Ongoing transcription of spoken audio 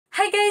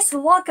guys!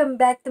 Welcome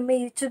back to my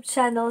YouTube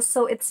channel.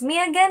 So it's me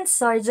again,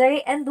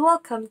 Sarjay, and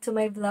welcome to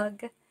my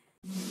vlog.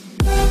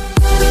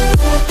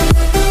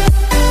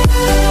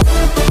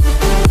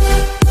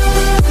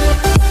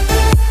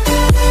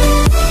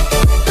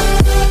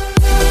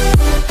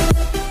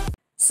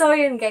 So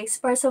yun guys,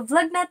 para sa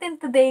vlog natin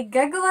today,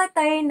 gagawa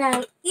tayo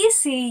ng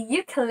easy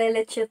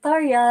ukulele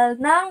tutorial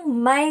ng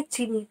my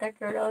Chinita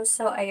girl.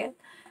 So ayun.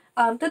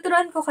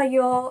 Tuturuan ko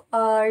kayo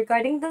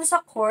regarding dun sa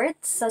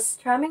chords, sa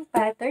strumming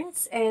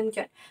patterns, and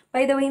yun.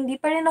 By the way, hindi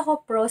pa rin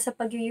ako pro sa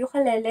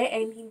pag-ukulele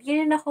and hindi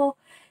rin ako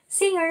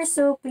singer,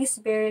 so please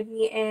bear with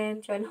me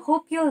and yun.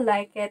 Hope you'll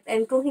like it.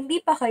 And kung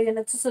hindi pa kayo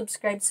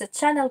nagsusubscribe sa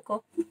channel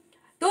ko,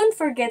 don't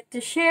forget to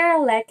share,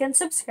 like, and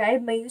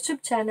subscribe my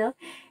YouTube channel.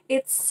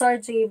 It's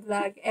Sarjay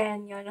Vlog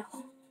and yun.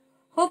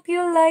 Hope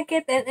you like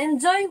it and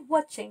enjoy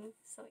watching.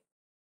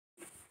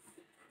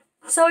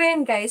 So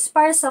yun guys,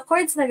 para sa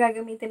chords na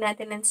gagamitin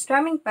natin ng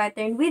strumming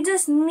pattern, we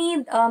just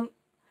need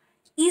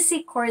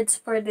easy chords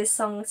for this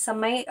song sa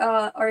may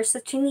or sa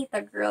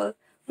Chinita girl.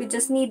 We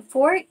just need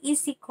 4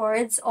 easy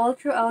chords all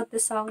throughout the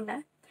song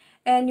na.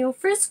 And yung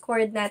first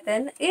chord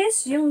natin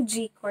is yung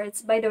G chords.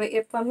 By the way,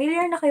 if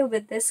familiar na kayo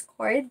with these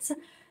chords,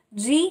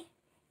 G,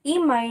 E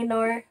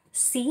minor,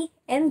 C,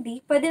 and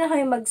D, pwede na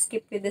kayo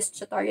mag-skip with this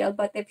tutorial.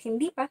 But if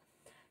hindi pa,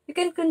 you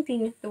can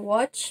continue to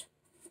watch.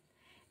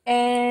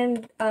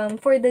 And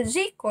for the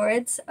G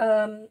chords,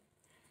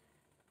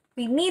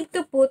 we need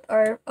to put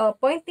our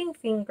pointing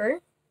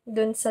finger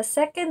dun sa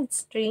second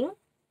string,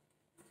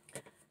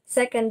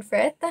 second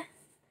fret.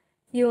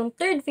 Yung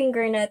third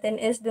finger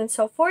natin is dun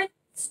sa fourth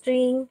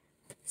string,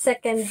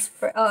 second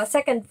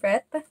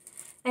fret.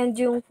 And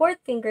yung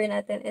fourth finger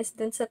natin is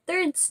dun sa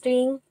third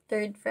string,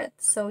 third fret.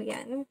 So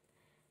yan.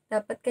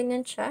 Dapat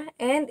ganyan siya.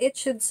 And it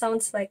should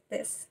sounds like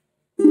this.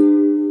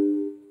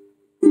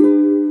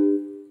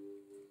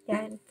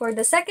 Yan. For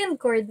the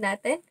second chord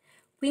natin,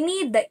 we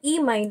need the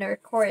E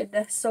minor chord.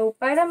 So,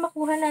 para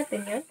makuha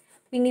natin yun,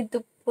 we need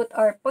to put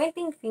our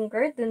pointing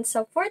finger dun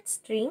sa fourth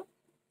string,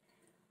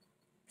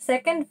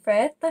 second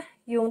fret,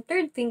 yung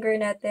third finger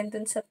natin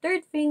dun sa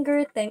third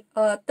finger,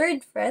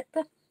 third fret,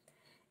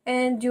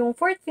 and yung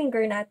fourth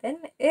finger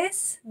natin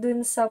is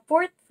dun sa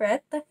fourth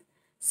fret,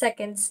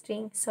 second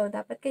string. So,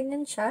 dapat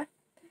ganyan siya.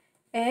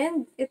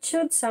 And it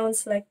should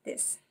sounds like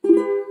this.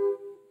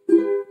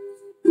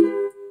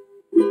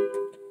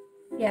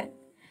 Yeah.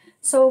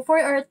 So, for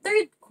our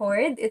third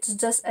chord, it's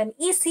just an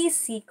easy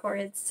C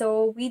chord.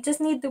 So, we just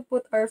need to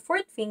put our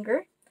fourth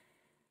finger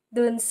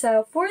dun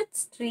sa fourth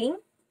string,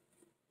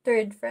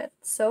 third fret.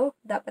 So,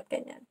 dapat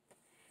ganyan.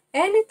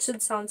 And it should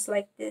sounds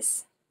like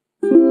this.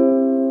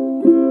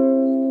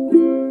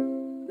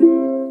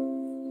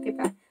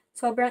 Diba?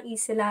 Sobrang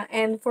easy lang.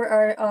 And for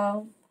our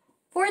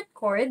fourth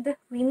chord,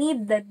 we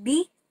need the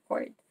D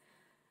chord.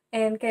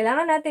 And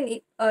kailangan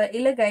natin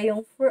ilagay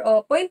yung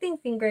pointing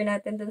finger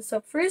natin dun sa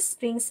first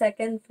string,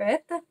 second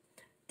fret,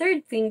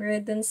 third finger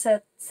dun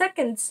sa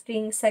second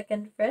string,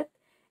 second fret,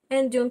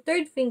 and yung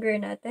third finger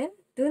natin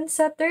dun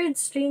sa third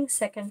string,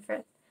 second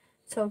fret.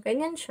 So,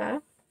 ganyan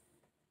siya.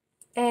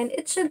 And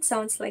it should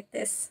sounds like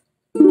this.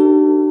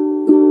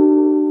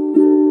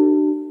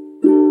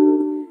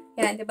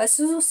 Yan, diba?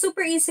 So,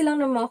 super easy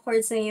lang ng mga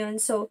chords na yun.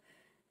 So,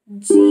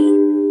 G,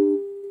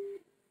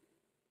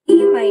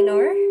 E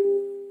minor,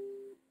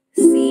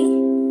 C,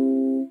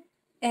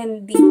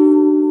 and D.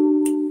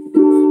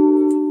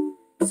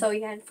 So,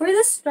 yan. For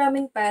the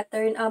strumming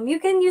pattern, you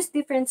can use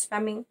different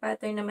strumming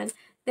pattern naman.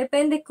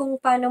 Depende kung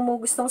paano mo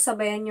gustong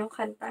sabayan yung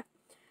kanta.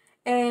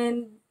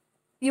 And,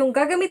 yung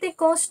gagamitin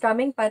kong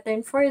strumming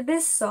pattern for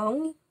this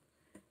song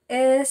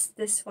is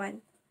this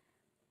one.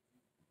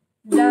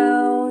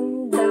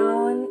 Down,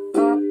 down,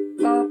 up,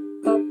 up,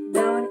 up,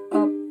 down,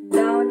 up,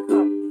 down,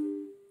 up.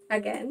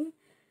 Again.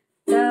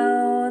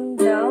 Down,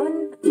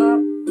 down,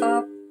 up,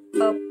 up,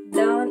 up,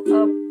 down,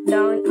 up,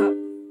 down, up.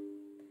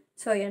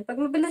 So, yan.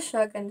 Pag mabilis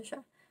siya, ganun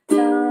siya.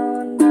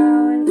 Down,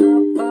 down,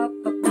 up, up,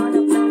 up, down,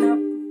 up, down,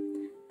 up.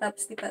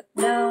 Tapos, diba?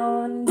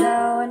 Down,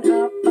 down,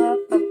 up,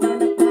 up, up, down,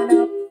 up, down,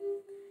 up.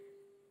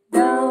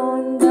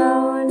 Down,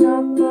 down,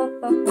 up, up,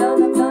 up, down,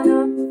 up, down,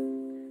 up.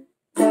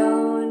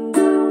 Down,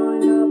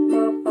 down, up,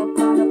 up, up,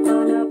 down, up,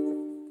 down, up.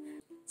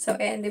 So,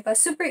 ayan, diba?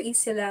 Super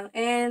easy lang.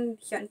 And,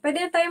 yun.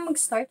 Pwede na tayo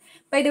mag-start.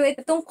 By the way,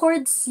 itong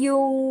chords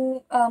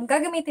yung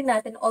gagamitin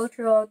natin all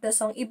throughout the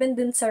song, even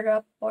dun sa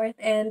rap part.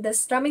 And the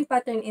strumming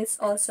pattern is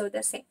also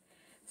the same.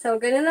 So,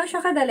 ganun lang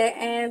siya kadali.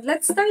 And,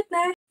 let's start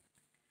na!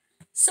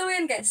 So,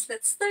 yun guys.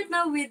 Let's start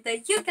now with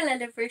the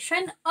ukulele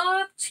version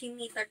of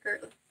Chinita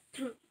Girl.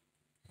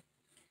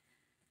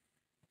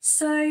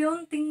 Sa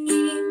iyong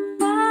tingin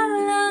pa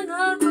lang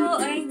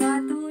ako ay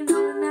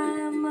natunaw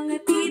na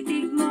mga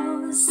titig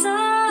mo sa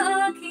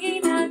akin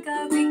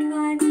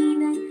nagkabighani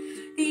na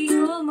di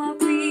ko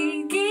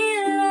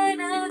mapigilan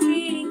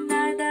aking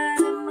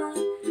nadarama.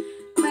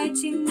 My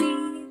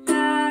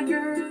Chinita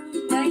girl,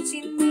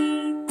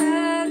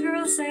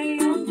 sa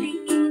iyong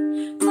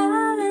tingin pa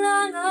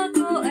lang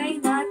ako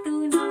ay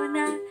natunaw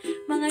na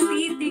mga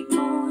titig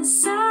mo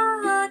sa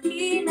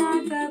akin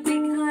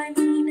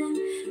nagkabighani na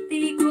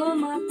di ko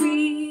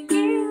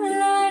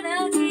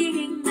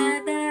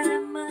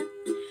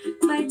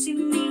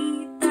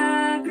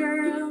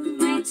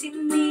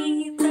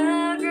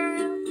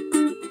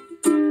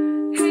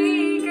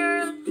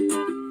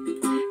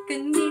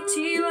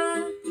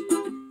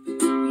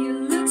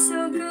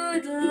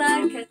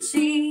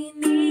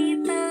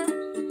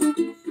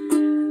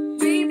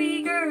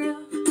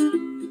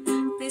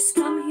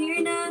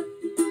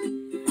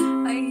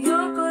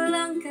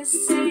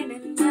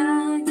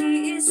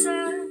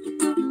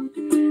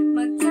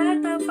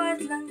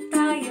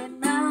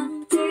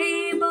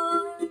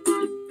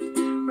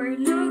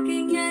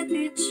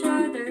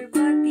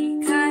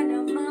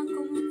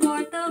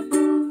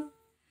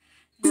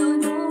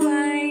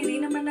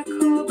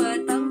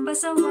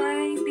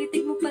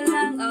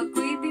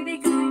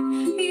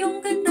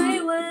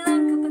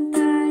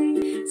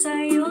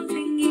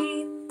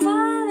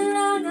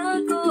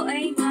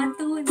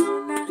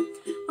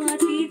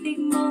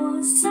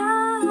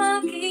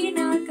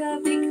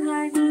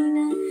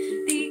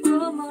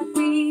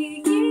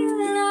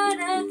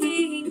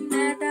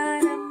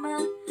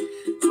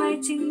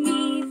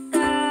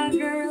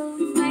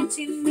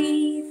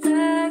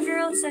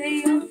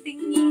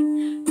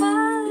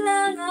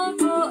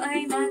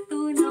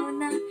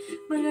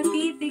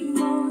titig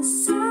mo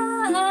sa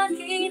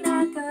akin,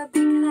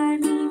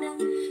 nakabighani na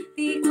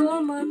di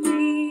ko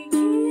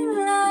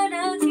mapigilan,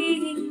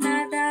 aking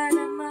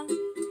nadarama.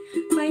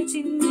 My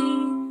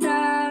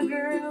Chinita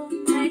girl,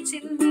 my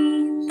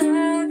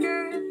Chinita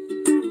girl.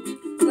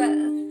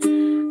 Well,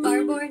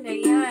 arbor na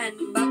yan,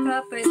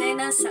 baka pwede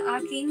na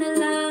sa akin na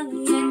lang,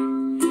 yeah.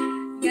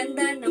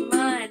 Ganda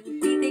naman,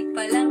 titig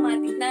pa lang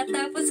matik na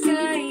tapos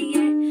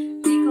kaya.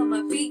 Di ko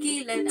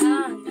mapigilan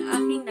ang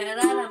aking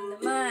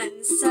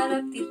nararamdaman.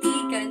 Sarap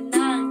titigan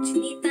ng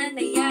Chinita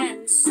na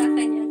yan, sa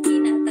kanyang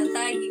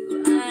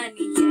kinatatayuan,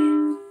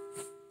 yeah.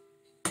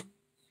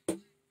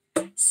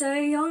 Sa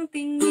iyong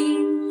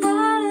tingin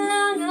pa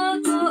lang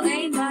ako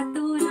ay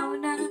natunaw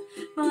na.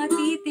 Mga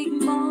titig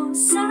mo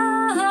sa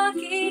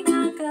akin,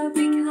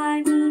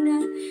 nakabighani na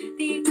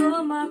di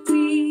ko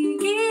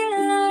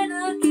mapigilan,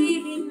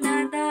 aking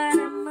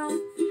nadarama.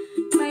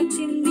 My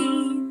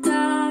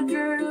Chinita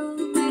girl,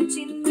 my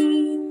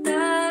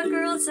Chinita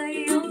girl. Sa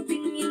iyong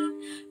tingin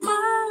pa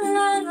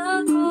lang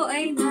ako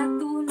ay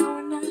natunaw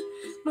na.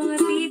 Mga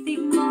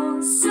titig mo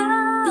sa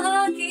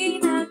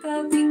akin,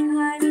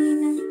 nakabighani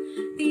na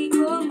di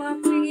ko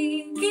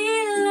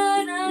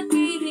mapigilan,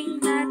 aking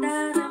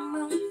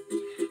nadarama.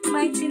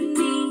 My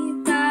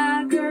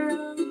Chinita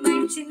girl,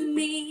 my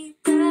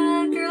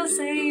Chinita girl.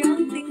 Sa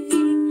iyong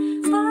tingin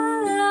pa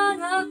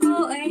lang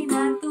ako ay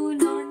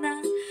natunaw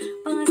na.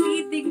 Mga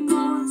titig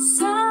mo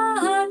sa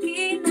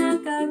akin,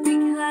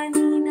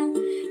 nakabighani na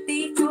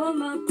di ko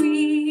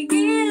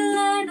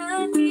mapigilan,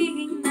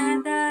 aking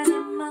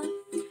nadarama.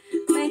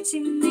 My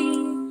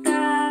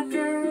Chinita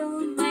girl,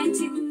 my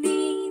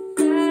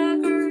Chinita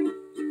girl.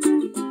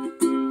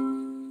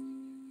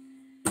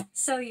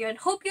 So yun,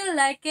 hope you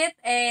like it,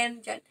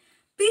 and yun,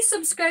 please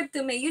subscribe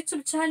to my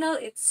YouTube channel.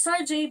 It's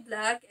Sarjay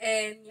Vlog,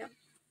 and yun,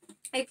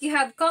 if you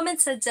have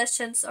comments,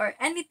 suggestions, or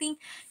anything,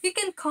 you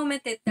can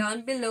comment it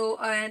down below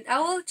and I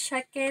will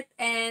check it.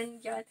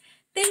 And yun,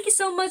 thank you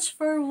so much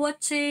for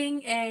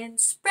watching, and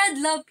spread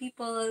love,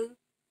 people.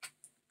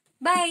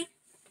 Bye!